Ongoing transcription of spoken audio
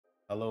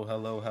Hello,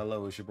 hello,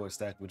 hello. It's your boy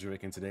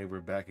StackableDrake, and today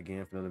we're back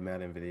again for another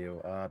Madden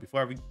video.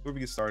 Before we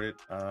get started,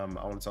 I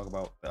want to talk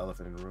about the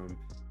elephant in the room.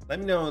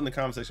 Let me know in the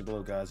comment section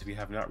below, guys, if you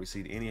have not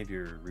received any of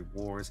your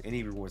rewards,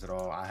 any rewards at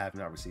all. I have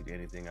not received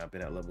anything. I've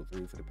been at level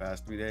 3 for the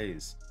past 3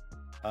 days.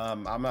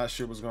 I'm not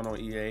sure what's going on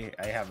with EA.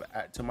 I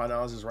have, to my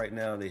knowledge, right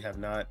now they have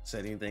not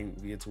said anything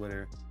via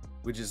Twitter.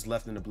 We're just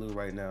left in the blue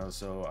right now.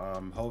 So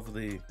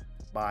hopefully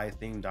by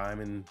Theme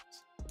Diamond,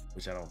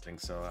 which I don't think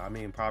so. I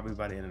mean, probably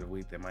by the end of the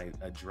week they might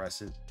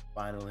address it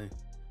finally.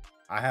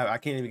 I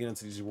can't even get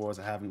into these rewards.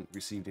 I haven't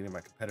received any of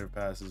my competitive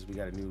passes. We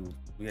got new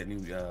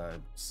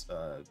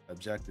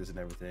objectives and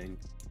everything.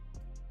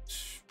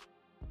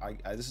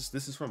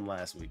 This is from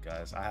last week,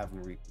 guys. I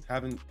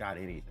haven't got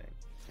anything,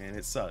 and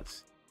it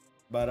sucks.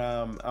 But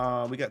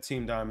we got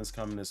Team Diamonds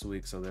coming this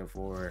week, so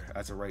therefore,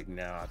 as of right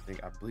now,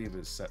 I believe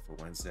it's set for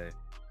Wednesday.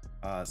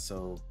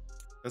 So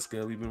that's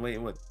good. We've been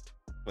waiting what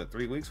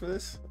 3 weeks for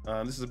this.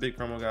 This is a big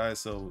promo, guys.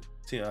 So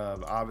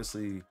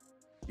obviously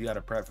you got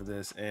to prep for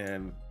this,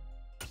 and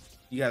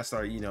you got to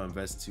start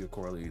investing to your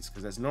core leads,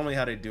 because that's normally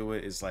how they do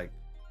it. Is like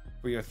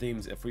for your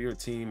themes, for your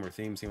team or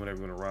theme team,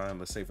 whatever you want to run.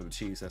 Let's say for the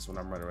Chiefs, that's what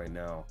I'm running right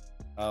now.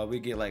 We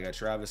get like a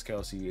Travis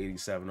Kelce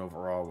 87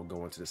 overall will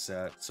go into the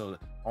set. So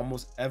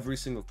almost every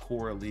single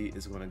core elite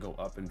is going to go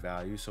up in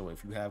value. So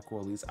if you have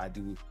core elites, I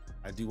do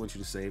want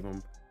you to save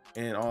them.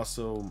 And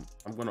also,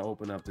 I'm going to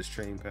open up this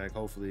trading pack.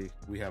 Hopefully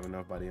we have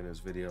enough by the end of this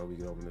video. We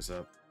can open this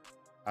up.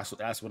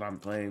 That's what I'm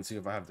playing. See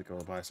if I have to go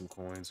buy some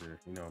coins or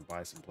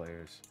buy some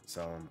players,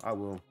 sell them. I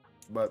will.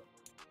 But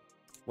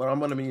what I'm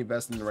going to be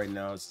investing in right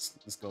now is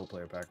this gold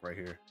player pack right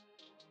here.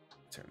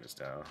 Turn this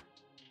down.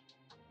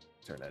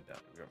 Turn that down.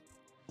 There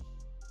we go.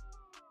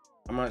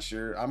 I'm not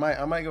sure. I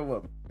might go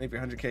up maybe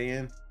 100K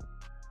in.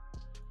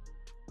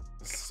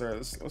 Let's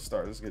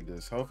start. Let's get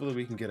this. Hopefully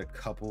we can get a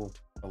couple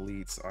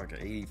elites, like an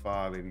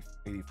 85, maybe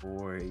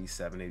 84,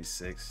 87,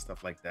 86,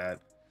 stuff like that.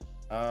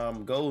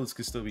 Golds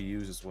could still be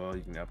used as well.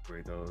 You can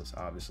upgrade those,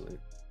 obviously.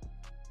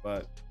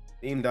 But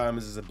Theme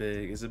Diamonds is a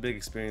big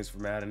experience for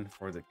Madden.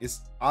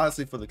 It's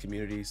honestly for the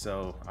community.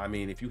 So I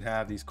mean, if you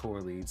have these core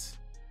elites,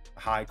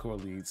 high core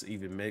elites,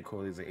 even mid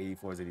core elites, like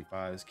 84s,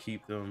 85s,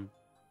 keep them.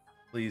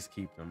 Please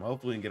keep them.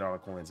 Hopefully we can get all the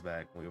coins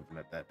back when we open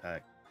up that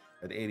pack.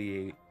 At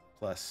 88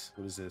 plus,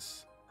 what is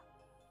this?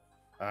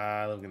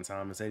 Logan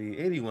Thomas,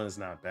 81 is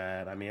not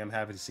bad. I mean, I'm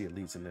happy to see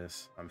elites in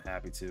this. I'm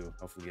happy to.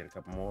 Hopefully get a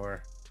couple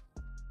more.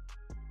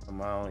 Come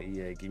on,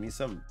 EA, give me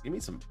some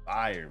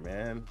fire,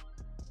 man.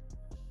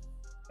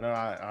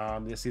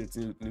 You see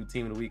the new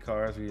team of the week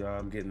cards.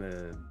 I'm getting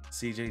the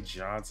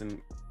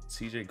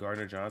CJ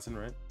Gardner Johnson,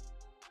 right?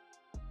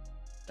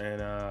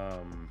 And I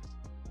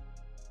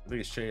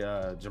think it's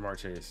Jamar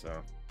Chase. So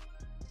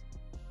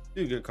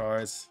two good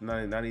cards.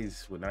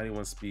 90s with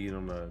 91 speed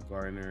on the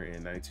Gardner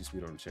and 92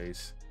 speed on the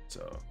Chase.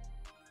 So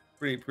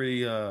pretty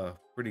good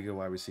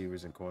wide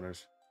receivers and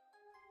corners.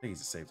 I think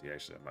he's a safety,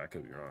 actually. I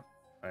could be wrong.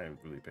 I ain't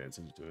really paying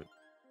attention to it.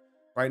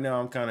 Right now,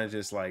 I'm kind of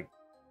just like,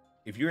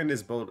 if you're in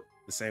this boat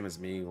the same as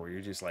me, or you're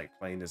just like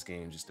playing this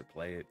game just to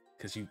play it,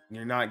 because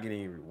you're not getting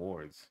any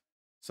rewards.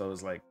 So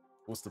it's like,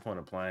 what's the point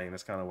of playing?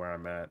 That's kind of where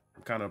I'm at.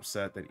 I'm kind of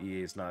upset that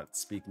EA is not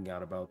speaking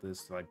out about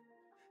this. Like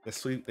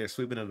they're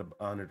sweeping it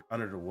under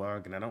the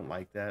rug, and I don't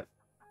like that.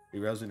 It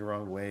rubs me the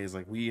wrong way. It's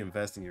like, we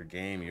invest in your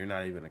game and you're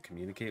not even going to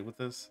communicate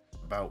with us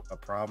about a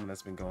problem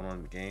that's been going on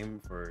in the game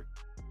for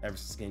ever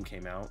since the game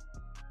came out.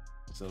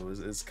 So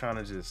it's kind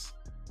of just,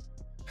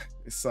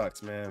 it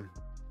sucks, man.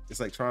 It's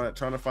like trying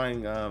to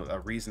find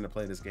a reason to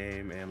play this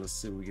game. And let's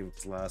see what we give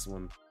this last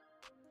one.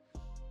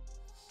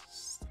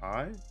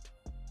 Hi,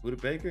 Buda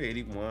Baker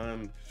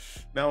 81.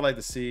 Now I'd like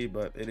to see,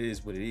 but it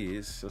is what it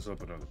is. Let's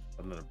open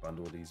another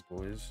bundle of these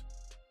boys.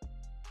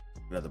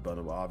 Another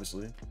bundle,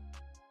 obviously.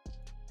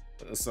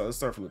 Let's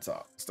start from the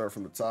top. Start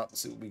from the top.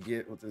 See what we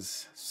get with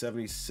this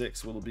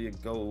 76. Will it be a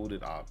gold?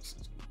 It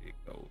obviously is going to be a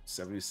gold.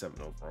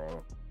 77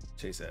 overall.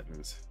 Chase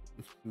Edmonds.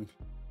 Come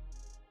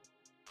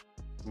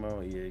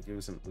on, EA, give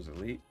us some. Was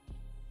elite?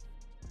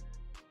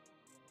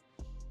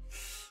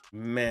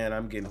 Man,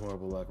 I'm getting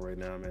horrible luck right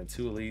now, man.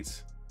 2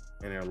 elites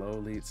and they're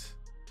low elites.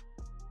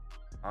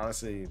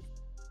 Honestly,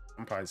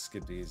 I'm probably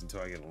skip these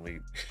until I get an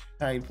elite.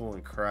 I ain't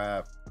pulling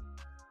crap.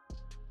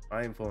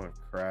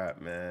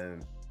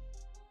 Man.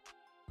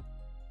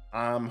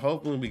 I'm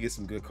hoping we get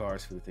some good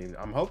cards for the team.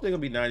 I'm hoping they're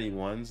gonna be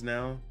 91s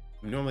now.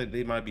 Normally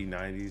they might be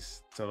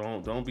 90s,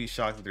 so don't be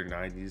shocked if they're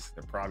 90s.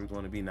 They're probably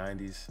going to be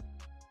 90s.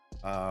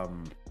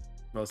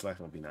 Most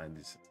likely won't be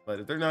 90s, but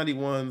if they're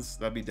 91s,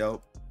 that'd be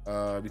dope.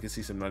 We can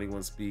see some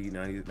 91 speed,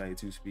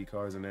 92 speed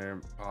cards in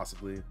there,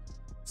 possibly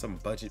some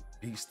budget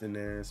beast in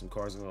there, some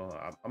cards.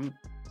 I'm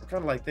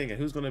kind of like thinking,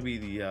 who's going to be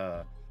the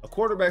a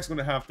quarterback's going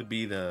to have to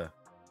be the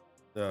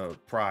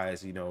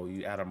prize.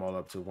 You add them all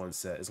up to one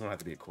set. It's going to have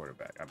to be a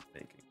quarterback. I'm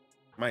thinking.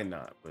 Might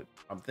not, but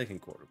I'm thinking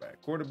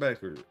quarterback.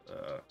 Quarterback or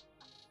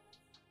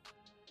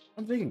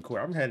I'm thinking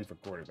I'm heading for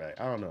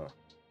quarterback. I don't know.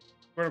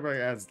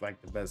 Quarterback adds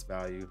like the best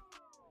value.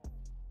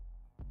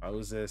 How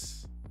is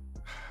this?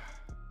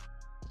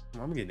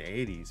 I'm getting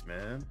 80s,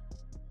 man.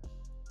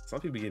 Some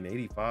people getting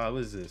 85.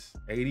 What is this?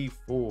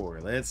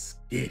 84. Let's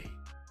get it.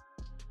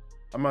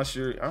 I'm not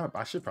sure.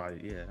 I should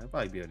probably, yeah, I'll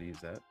probably be able to use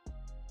that.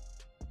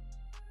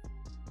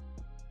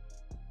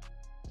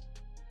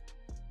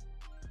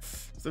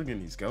 Still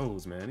getting these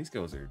goals, man. These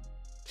goals are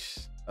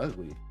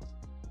ugly.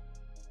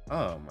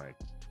 Oh my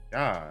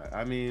God.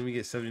 I mean, we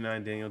get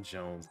 79 Daniel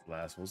Jones, the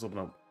last one. Let's open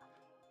up.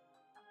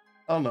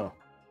 I don't know.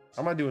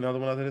 I might do another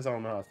one after this. I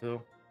don't know how I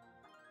feel.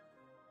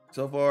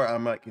 So far,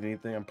 I'm not getting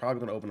anything. I'm probably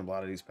gonna open a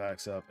lot of these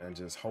packs up and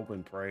just hope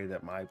and pray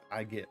that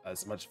I get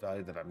as much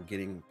value that I'm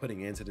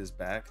putting into this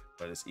back.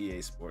 But it's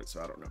EA Sports,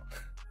 so I don't know.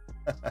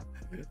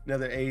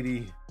 Another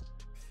 80.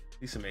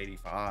 See some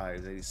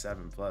 85s,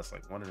 87 plus,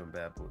 like one of them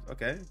bad boys.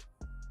 Okay.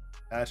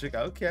 Patrick,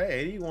 okay,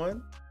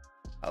 81.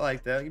 I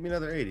like that. Give me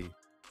another 80.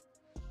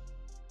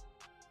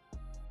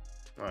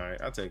 All right,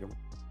 I'll take them.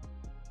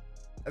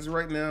 As of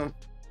right now,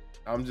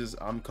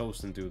 I'm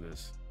coasting through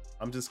this.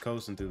 I'm just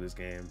coasting through this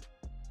game.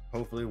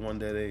 Hopefully one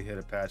day they hit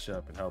a patch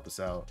up and help us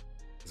out,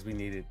 because we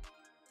need it.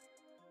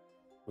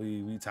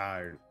 We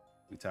tired.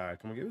 We tired.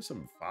 Come on, give us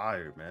some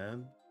fire,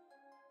 man.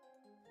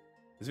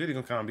 This video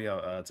gonna kind of be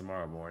out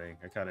tomorrow morning.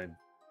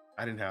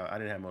 I didn't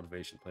have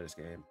motivation to play this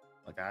game.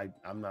 Like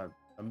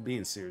I'm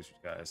being serious with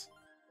you guys.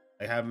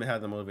 I haven't had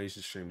the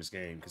motivation to stream this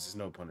game because there's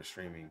no point of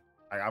streaming.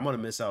 I'm gonna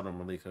miss out on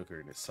Malik Hooker,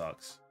 and it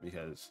sucks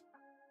because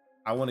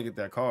I want to get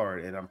that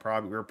card, and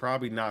we're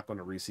probably not going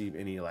to receive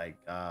any like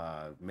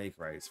make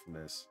rights from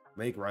this.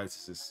 Make rights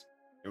is just,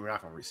 we're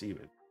not going to receive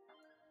it.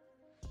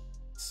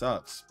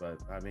 Sucks, but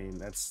I mean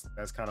that's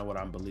kind of what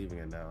I'm believing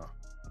in now.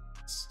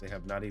 They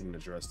have not even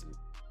addressed it.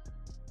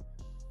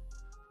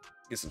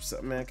 Get some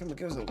stuff, man. Come on,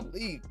 give us a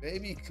lead,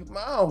 baby. Come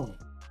on.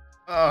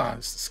 Ah,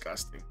 it's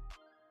disgusting.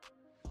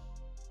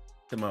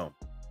 Come on.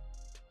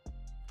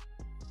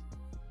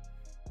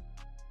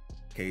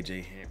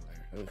 KJ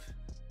Hamler. Ugh.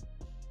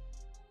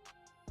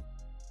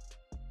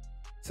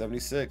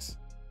 76.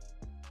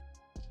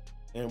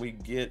 And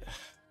we've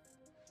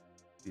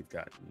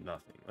got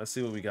nothing. Let's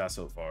see what we got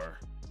so far.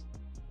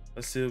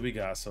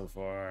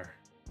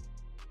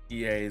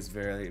 EA is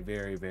very,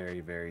 very, very,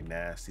 very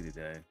nasty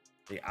today.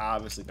 They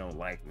obviously don't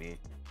like me.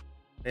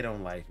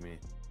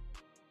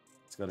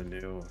 Let's go to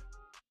new.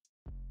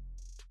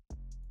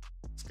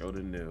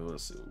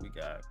 Let's see what we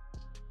got.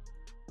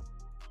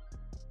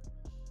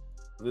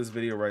 For this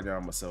video right now,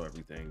 I'm gonna sell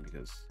everything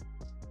because,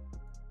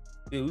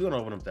 dude, we're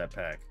gonna open up that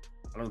pack.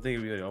 I don't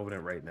think we're gonna open it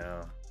right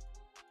now,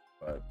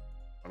 but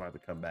I'm gonna have to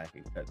come back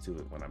and cut to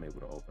it when I'm able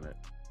to open it.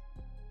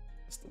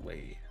 That's the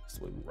way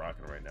we're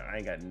rocking right now. I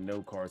ain't got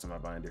no cards in my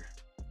binder.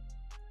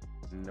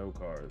 No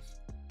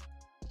cards.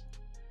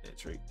 Yeah,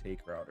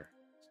 take router.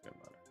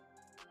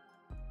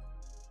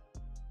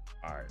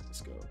 All right,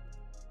 let's go.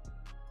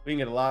 We can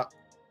get a lot.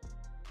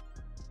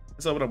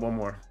 Let's open up one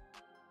more.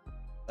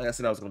 Like I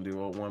said, I was gonna do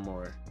one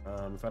more.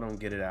 If I don't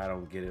get it, I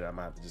don't get it. I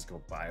might have to just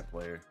go buy a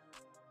player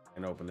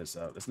and open this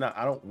up. It's not.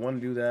 I don't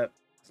want to do that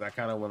because I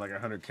kind of want like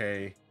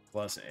 100K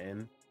plus in,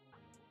 and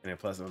then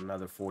plus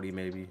another 40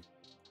 maybe.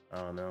 I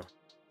don't know.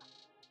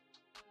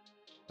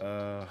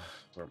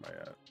 Where am I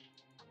at?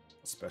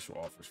 Special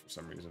offers for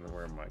some reason.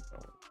 Where am I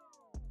going?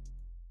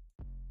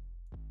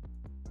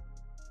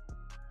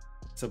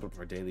 Let's open up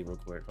for daily real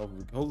quick.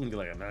 Hopefully we get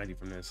like a 90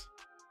 from this.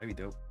 That'd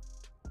be dope.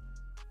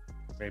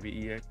 Maybe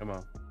EA. Come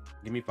on,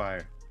 give me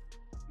fire.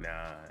 Nah,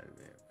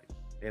 man.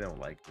 They don't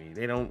like me.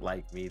 They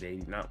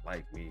do not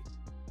like me.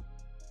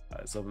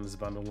 Let's open this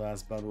bundle,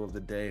 last bundle of the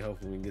day.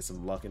 Hopefully we can get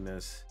some luck in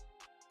this.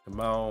 Come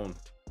on.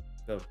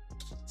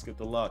 Let's get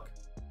the luck.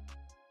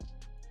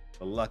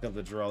 The luck of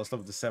the draw. Let's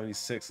look at the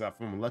 76.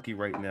 I'm lucky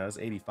right now. It's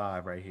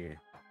 85 right here.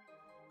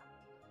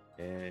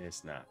 And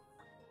it's not.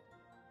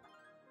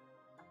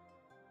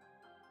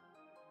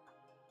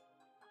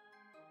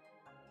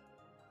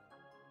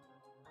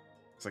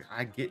 It's like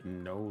I get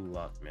no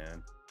luck,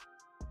 man.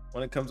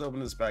 When it comes to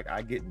opening this pack,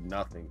 I get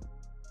nothing.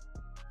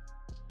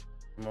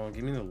 Come on,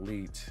 give me an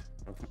elite.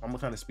 I'm gonna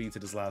kind of speed to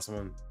this last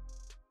one.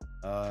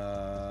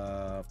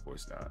 Of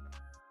course not.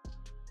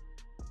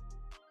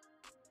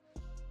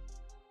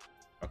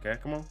 Okay,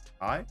 come on.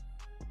 High?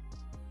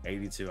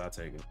 82, I'll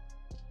take it.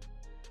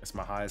 That's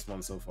my highest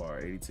one so far,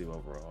 82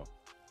 overall.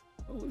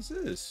 Oh, what is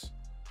this?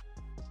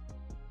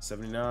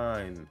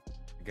 79,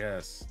 I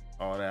guess.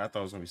 Oh, I thought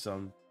it was gonna be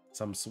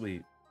something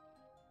sweet.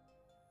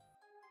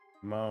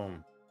 Come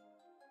on.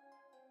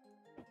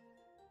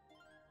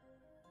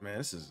 Man,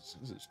 this is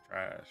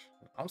trash.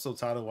 I'm so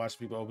tired of watching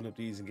people open up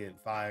these and getting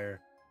fire,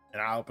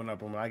 and I open up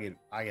them and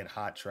I get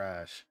hot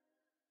trash.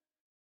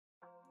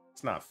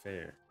 It's not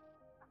fair.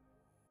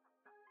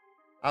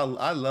 I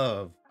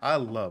love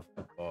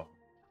football.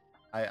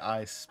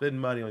 I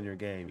spend money on your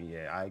game,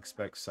 EA. I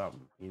expect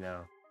something, you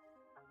know.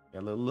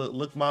 Yeah,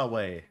 look my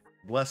way.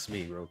 Bless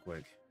me real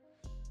quick,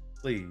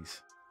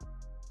 please.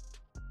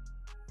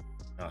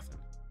 Nothing.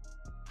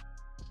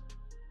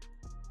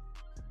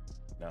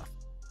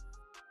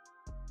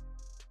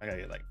 I gotta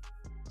get like,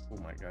 oh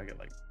my god, I get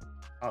like,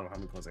 I don't know how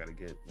many points I gotta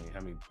get. I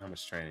mean, how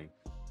much training?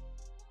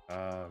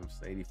 So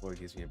 84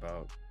 gives me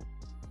about,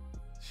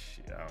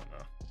 shit, I don't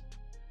know.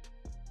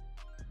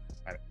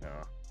 I don't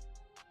know.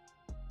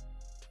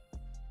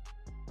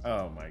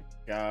 Oh my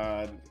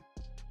god.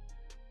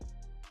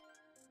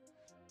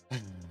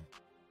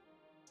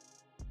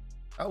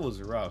 That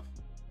was rough.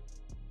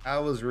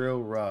 That was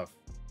real rough.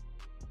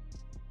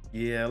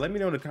 Yeah, let me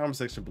know in the comment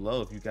section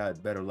below if you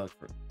got better luck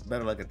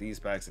at these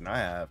packs than I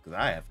have, because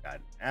I have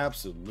gotten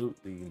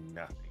absolutely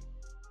nothing.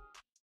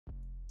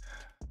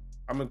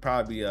 I'm gonna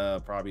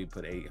probably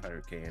put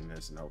 800k in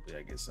this and hopefully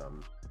I get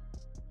some.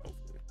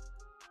 Hopefully.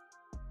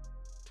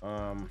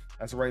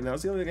 As of right now,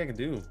 it's the only thing I can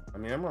do. I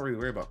mean, I'm not really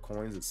worried about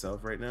coins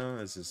itself right now.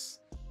 It's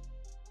just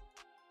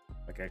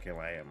like I can't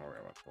lie, I'm not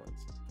worried about coins.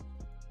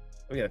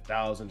 We got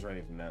 1,000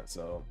 training from that,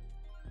 so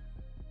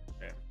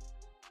yeah.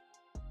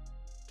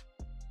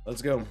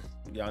 Let's go.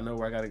 Y'all know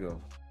where I gotta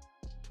go.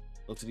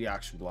 Go to the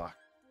auction block.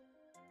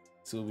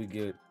 See what we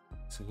get.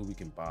 See who we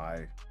can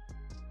buy.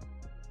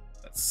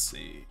 Let's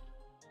see.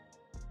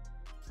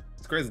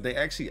 It's crazy. They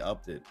actually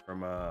upped it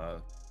from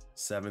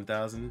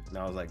 7,000.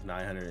 Now it's like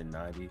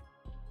 990.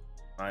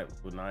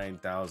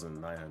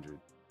 9,900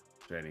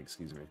 training.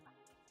 Excuse me.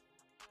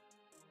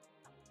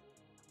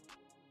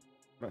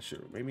 I'm not sure.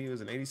 Maybe it was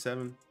an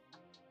 87.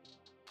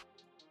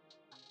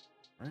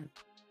 All right.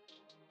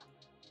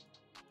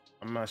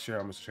 I'm not sure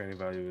how much training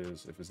value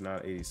is. If it's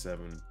not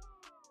 87,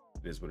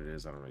 it is what it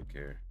is. I don't really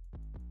care.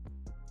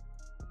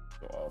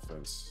 Go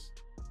offense.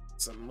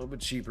 Something a little bit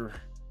cheaper.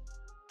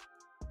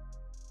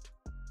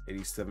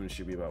 87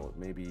 should be about what,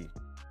 maybe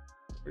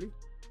 40?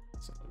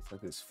 So it's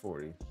like it's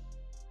 40.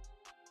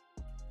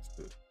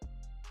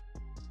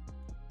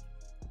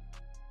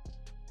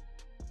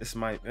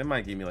 It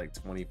might give me like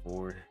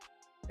 24,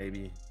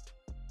 maybe.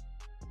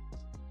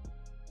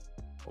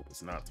 Hope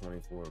it's not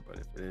 24, but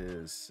if it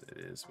is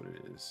what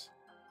it is.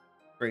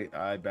 Great,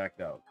 I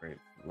backed out. Great,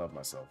 love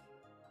myself.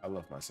 I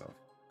love myself.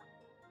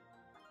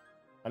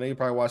 I know you're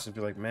probably watching and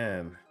feel like,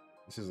 man,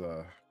 this is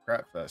a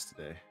crap fest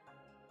today.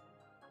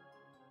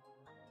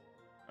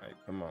 All right,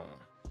 come on.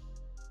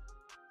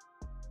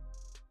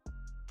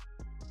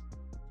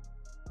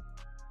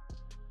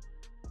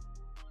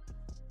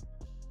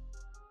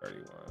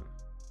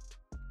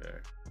 Okay.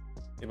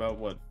 About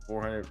what,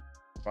 400,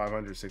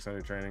 500,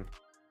 600 training?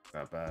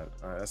 Not bad.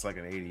 That's like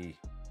an 80.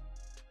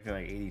 I feel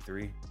like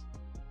 83.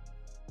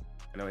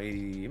 I know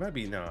 80. It might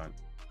be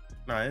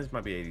this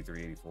might be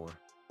 83, 84.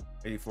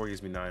 84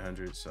 gives me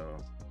 900, so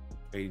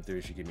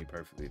 83 should give me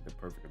the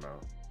perfect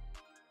amount.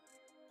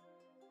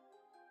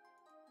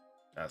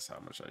 That's how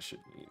much I should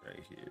need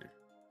right here.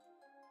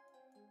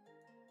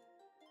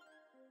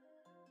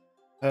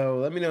 So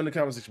let me know in the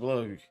comment section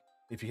below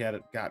if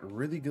you got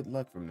really good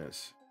luck from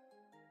this.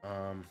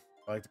 I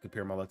like to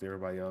compare my luck to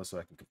everybody else so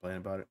I can complain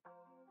about it,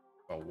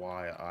 about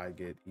why I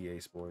get EA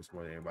Sports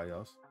more than everybody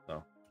else.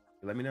 So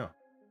let me know.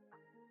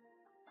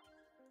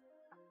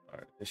 All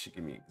right, this should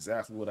give me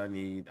exactly what I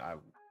need. I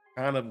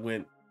kind of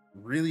went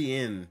really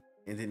in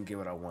and didn't get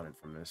what I wanted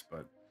from this,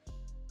 but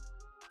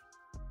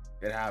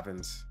it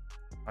happens.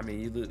 I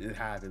mean, it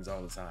happens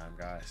all the time,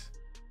 guys.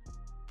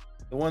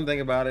 The one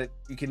thing about it,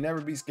 you can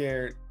never be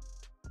scared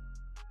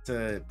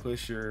to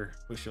push your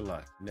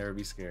luck. Never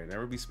be scared.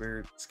 Never be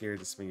scared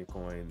to spend your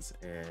coins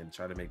and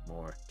try to make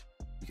more.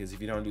 Because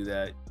if you don't do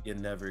that, you'll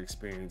never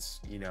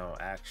experience,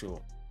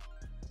 actual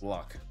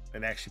luck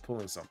and actually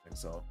pulling something.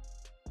 So,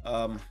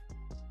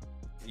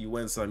 you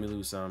win some, you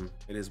lose some.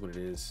 It is what it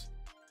is.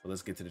 But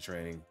let's get to the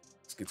training.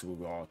 Let's get to what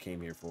we all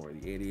came here for.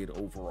 The 88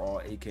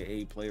 overall,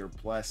 aka Player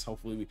Plus.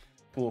 Hopefully we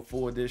pull a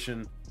full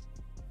edition.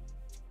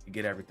 We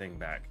get everything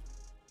back.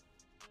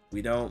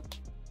 We don't.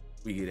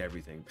 We get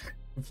everything back.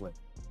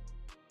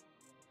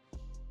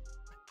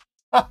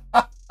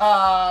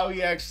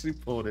 We actually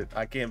pulled it.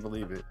 I can't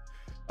believe it.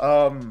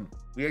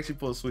 We actually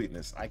pulled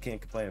sweetness. I can't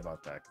complain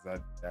about that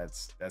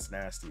because that's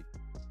nasty.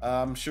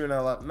 I'm sure not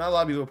a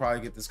lot of people will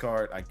probably get this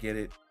card. I get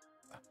it.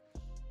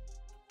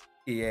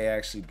 EA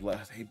actually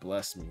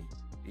blessed me.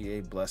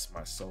 EA blessed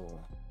my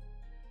soul.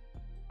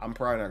 I'm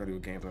probably not gonna do a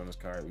gameplay on this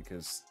card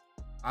because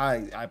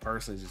I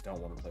personally just don't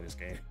want to play this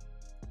game.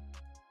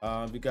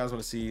 If you guys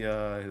want to see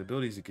his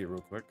abilities, you get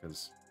real quick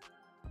because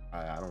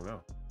I don't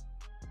know.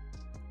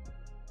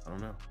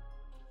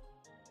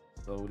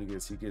 So what he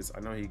gets, I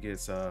know he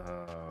gets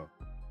grab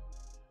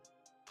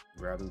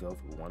and go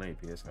for 1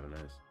 AP. That's kind of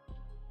nice.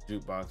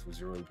 Jukebox for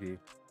 0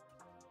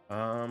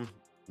 AP.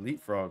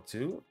 Leapfrog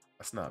too.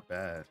 That's not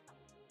bad.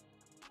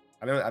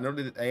 I know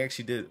that they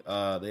actually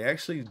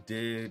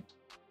did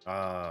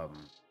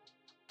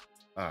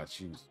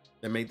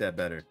they made that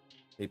better.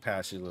 They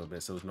patched it a little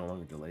bit so it's no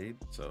longer delayed,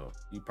 so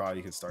you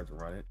probably can start to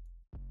run it.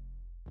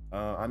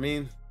 I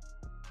mean,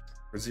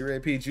 for 0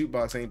 AP,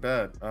 Jukebox ain't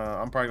bad.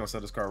 I'm probably gonna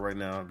sell this card right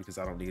now because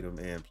I don't need him,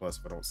 and plus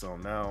if I don't sell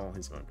him now,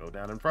 he's gonna go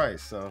down in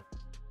price. So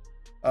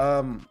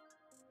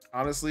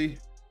honestly,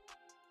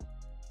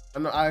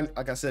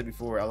 like I said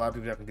before, a lot of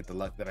people have to get the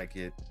luck that I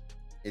get.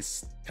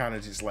 It's kind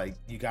of just like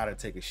you gotta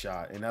take a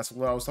shot, and that's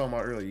what I was talking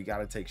about earlier. You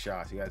gotta take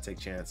shots, you gotta take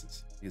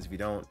chances, because if you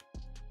don't,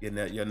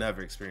 you'll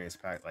never experience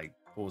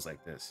pulls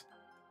like this.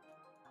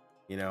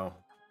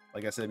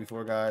 Like I said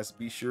before, guys,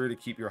 be sure to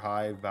keep your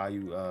high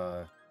value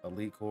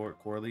elite core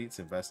elites,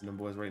 invest in them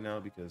boys right now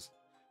because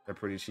they're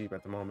pretty cheap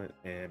at the moment.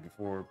 And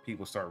before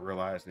people start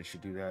realizing they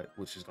should do that,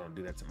 which is going to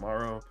do that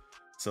tomorrow.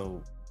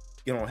 So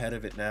get on ahead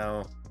of it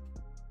now.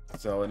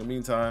 So in the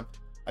meantime,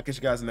 I'll catch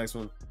you guys in the next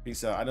one.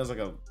 Peace out. I know it's like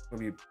gonna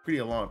be a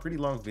pretty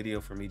long video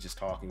for me just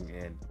talking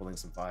and pulling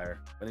some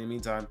fire. But in the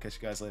meantime,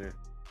 catch you guys later.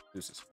 Deuces.